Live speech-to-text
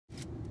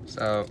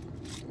So,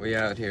 we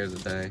out here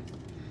today,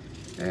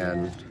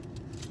 and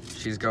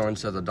she's going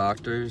to the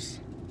doctor's.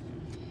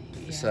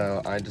 Yeah.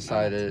 So I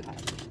decided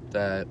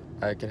that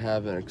I could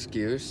have an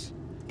excuse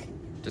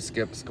to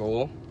skip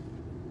school,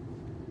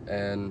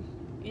 and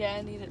yeah,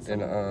 I needed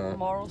some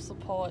moral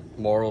support.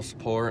 Moral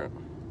support.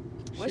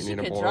 Wish you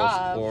could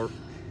drive,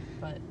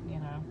 but you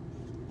know,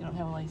 you don't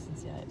have a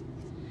license yet.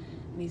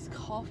 And these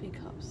coffee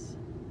cups,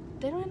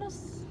 they're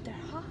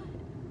hot.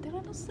 They don't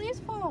have no sleeves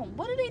for them.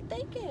 What are they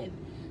thinking?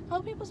 How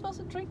are people supposed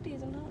to drink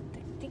these and not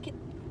think it?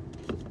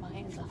 My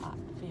hands are hot.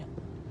 Feel.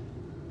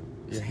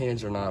 Your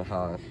hands are not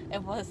hot.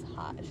 It was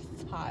hot.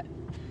 It's hot.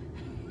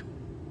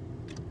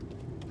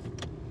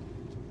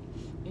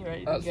 You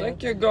ready to go? I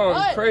think you're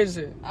going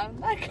crazy. I'm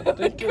not going I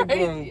think crazy. you're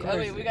going crazy.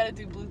 I mean, we gotta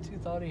do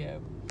Bluetooth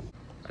audio.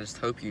 I just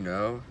hope you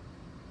know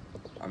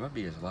I'm gonna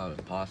be as loud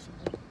as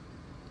possible.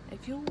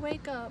 If you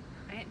wake up,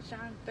 Aunt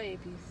John's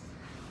babies.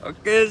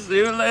 Okay, see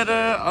you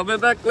later. I'll be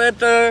back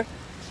later.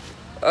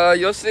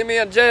 You'll see me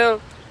in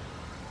jail.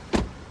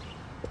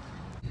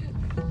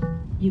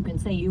 You can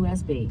say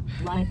USB.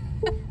 Live.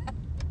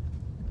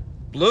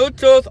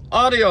 Bluetooth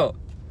audio.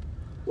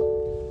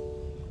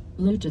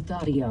 Bluetooth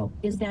audio.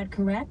 Is that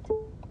correct?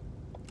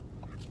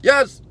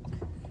 Yes.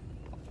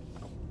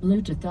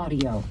 Bluetooth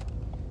audio.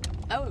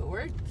 Oh, it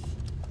worked.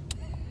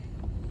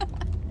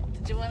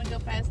 Did you want to go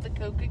past the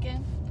Coke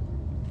again?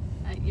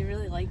 You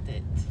really liked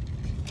it.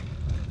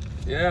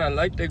 Yeah, I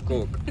like the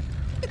Coke.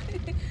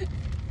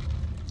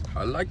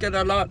 I like it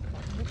a lot.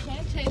 We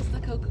can't chase the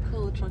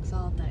Coca-Cola trucks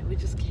all day. We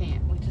just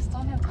can't. We just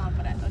don't have time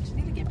for that. Don't you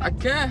need to get back? I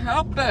can't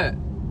help it.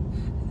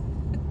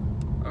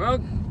 I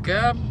don't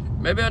care.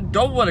 Maybe I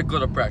don't want to go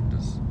to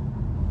practice.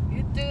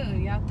 You do.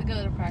 You have to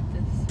go to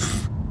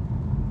practice.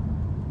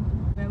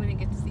 Maybe we didn't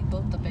get to see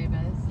both the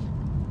babies.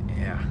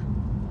 Yeah.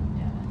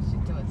 Yeah, she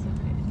do it so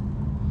good.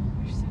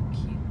 You're so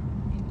cute.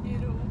 You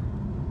know,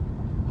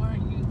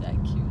 aren't you that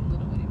cute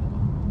little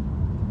anymore?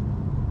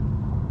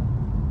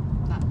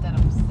 Not that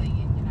I'm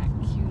saying you're not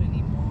cute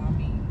anymore. I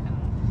mean,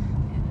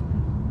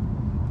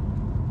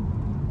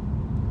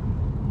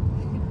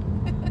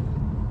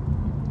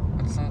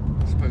 What's that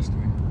supposed to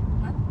mean?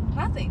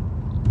 Nothing.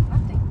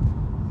 Nothing.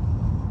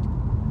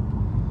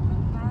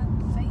 I'm not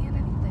saying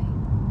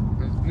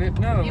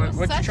anything. No,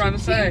 what you trying to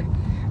say?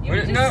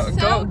 No,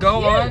 so go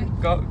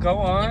cute. on. Go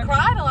on. You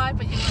cried a lot,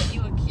 but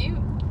you were cute.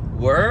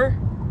 Were?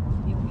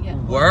 Yeah,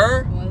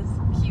 Were? Was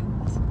cute.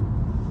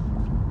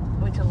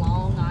 With your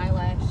long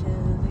eyelashes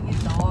and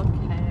your dog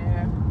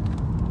hair.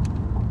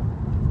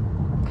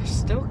 I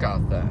still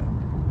got that.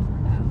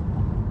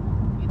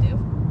 You do?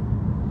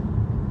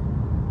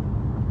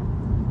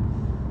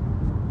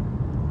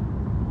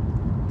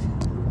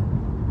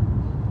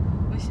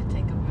 We should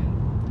take a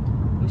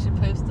vote. We should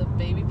post a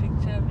baby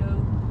picture of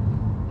you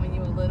when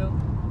you were little,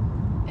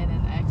 and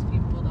then ask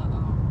people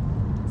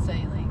to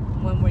say like,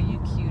 when were you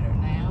cuter,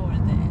 now or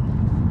then?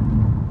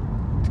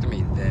 It's gonna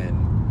be then.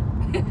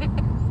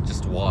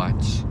 Just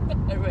watch.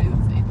 Everybody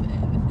would say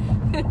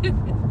then.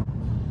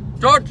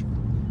 George!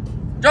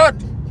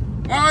 George!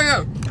 Where are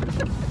you?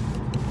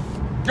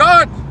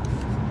 George!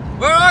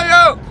 Where are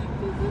you?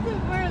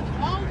 Where is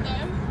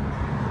Walter?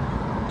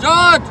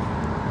 George!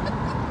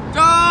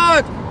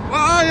 George! Where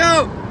are you?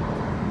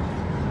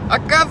 I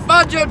can't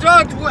find you,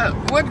 George.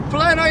 What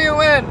plane are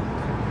you in?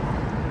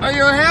 Are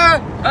you here?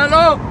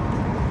 Hello?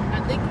 I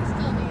think he's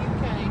still in the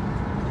UK.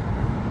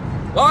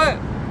 What?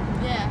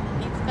 Yeah,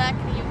 he's back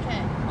in the UK.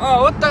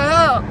 Oh, what the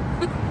hell?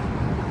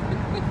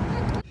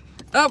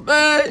 Help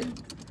me!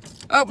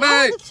 Help Why me!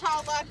 are the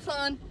child locks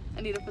on? I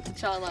need to put the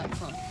child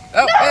locks on.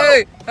 Help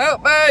me!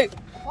 Help me!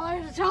 Why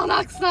are the child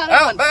locks not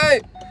Help on?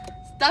 me!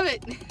 Stop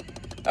it.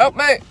 Help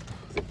me!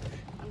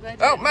 I'm glad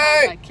Help you didn't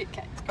have me! my Kit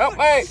Kat. Help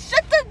me!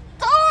 Shut the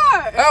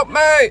door! Help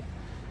me!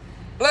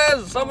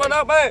 Please, someone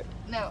help me!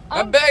 No,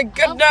 I'm being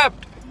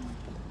kidnapped!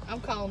 I'm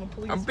calling the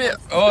police. I'm being...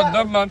 Stop. Oh,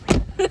 never mind.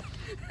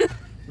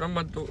 Never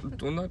mind,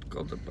 do not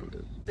call the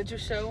police. Did you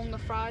show them the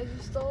fries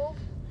you stole?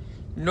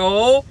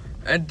 No,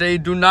 and they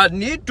do not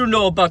need to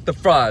know about the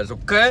fries,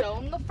 okay?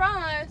 Show them the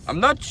fries. I'm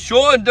not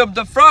showing them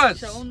the fries.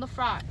 Show them the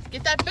fries.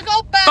 Get that big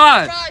old bag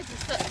Fries. of fries. And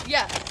stuff.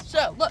 Yeah,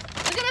 so look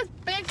at this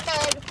big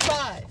bag of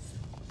fries.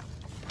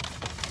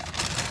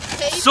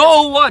 Take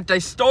So what? They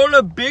stole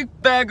a big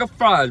bag of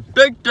fries.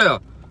 Big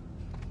deal.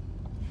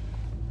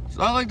 It's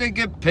not like they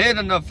get paid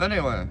enough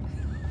anyway.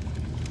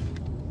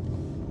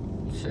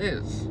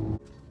 Jeez.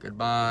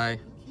 Goodbye.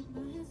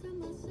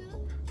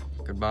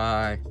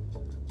 Goodbye.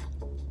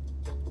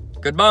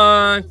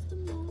 Goodbye.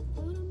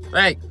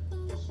 Hey.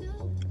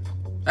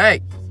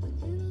 Hey.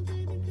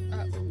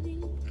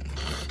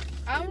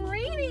 I'm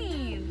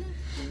reading.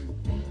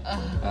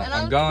 And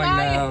I'm going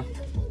tired.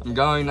 now. I'm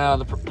going now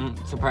to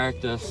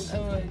practice.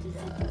 Oh my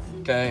god.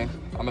 Okay.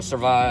 I'm a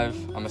survive.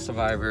 I'm a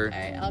survivor.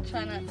 Alright, I'll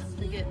try not to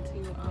forget to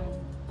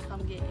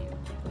come get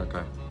you.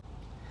 Okay.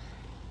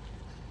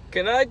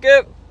 Can I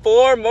get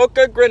 4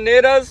 mocha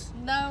granadas?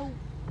 No,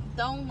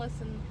 don't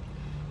listen.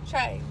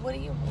 Trey, what do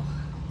you want?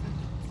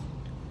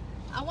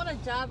 I want a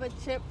Java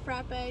chip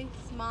frappe,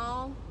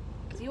 small.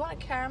 Do you want a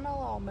caramel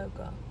or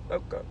mocha?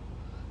 Okay.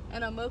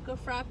 And a mocha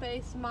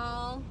frappe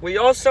small. We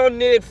also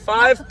need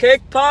 5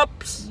 cake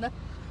pops. No,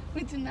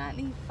 we do not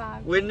need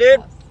 5. We cake need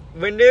pops.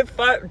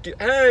 5.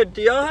 Hey,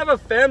 do y'all have a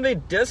family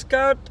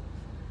discount?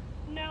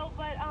 No,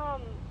 but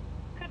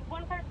could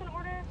one person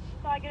order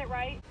so I get it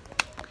right?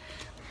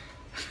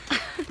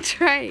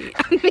 Trey,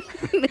 I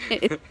mean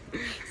it.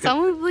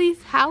 Someone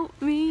please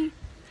help me.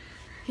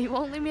 He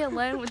won't leave me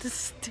alone with this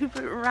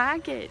stupid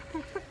racket.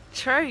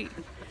 Trey,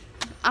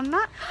 I'm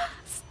not.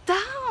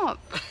 Stop.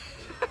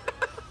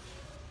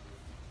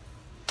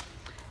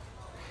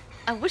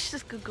 I wish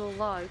this could go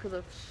live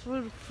because I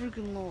swear to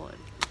freaking Lord.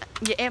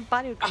 Your Aunt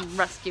Bonnie would come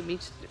rescue me.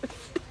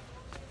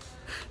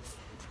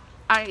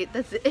 Alright,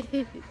 that's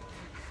it.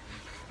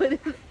 Put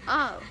it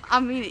up. I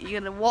mean it,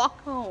 you're gonna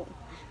walk home.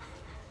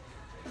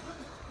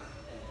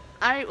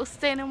 Alright, we'll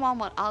stand in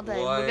Walmart all day.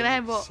 We're gonna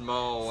have a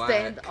small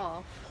stand whack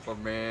off. for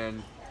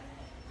man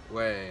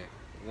way,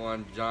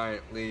 1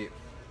 giant leap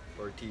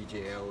for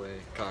TJLA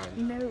kind.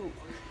 No.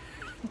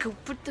 Go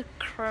put the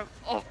crap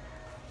up.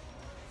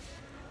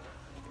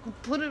 Go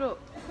put it up.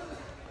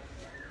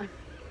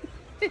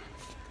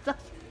 Stop.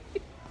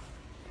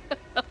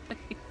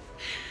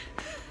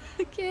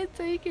 I can't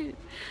take it.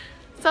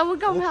 Someone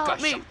come help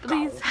me,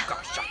 please.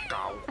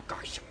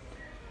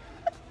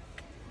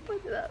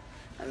 Put it up.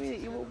 I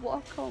mean, you will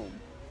walk home.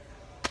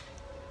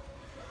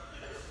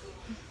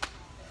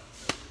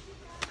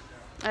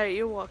 Alright,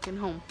 you're walking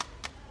home.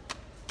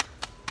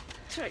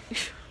 That's right.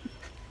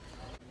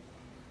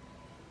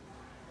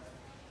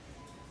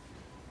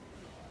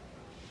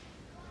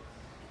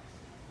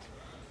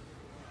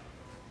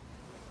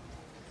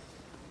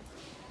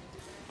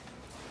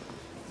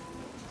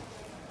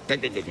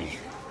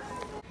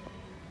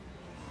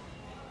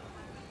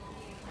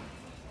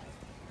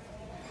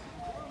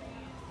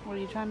 Were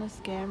you trying to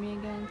scare me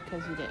again?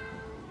 Because you did.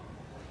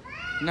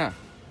 No,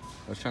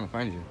 I was trying to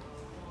find you.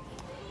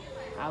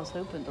 I was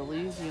hoping to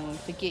lose you and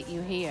forget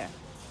you here.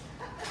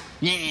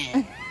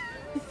 Yeah.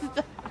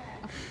 I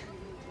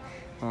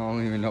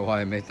don't even know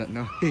why I made that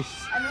noise.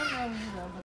 I don't know either, but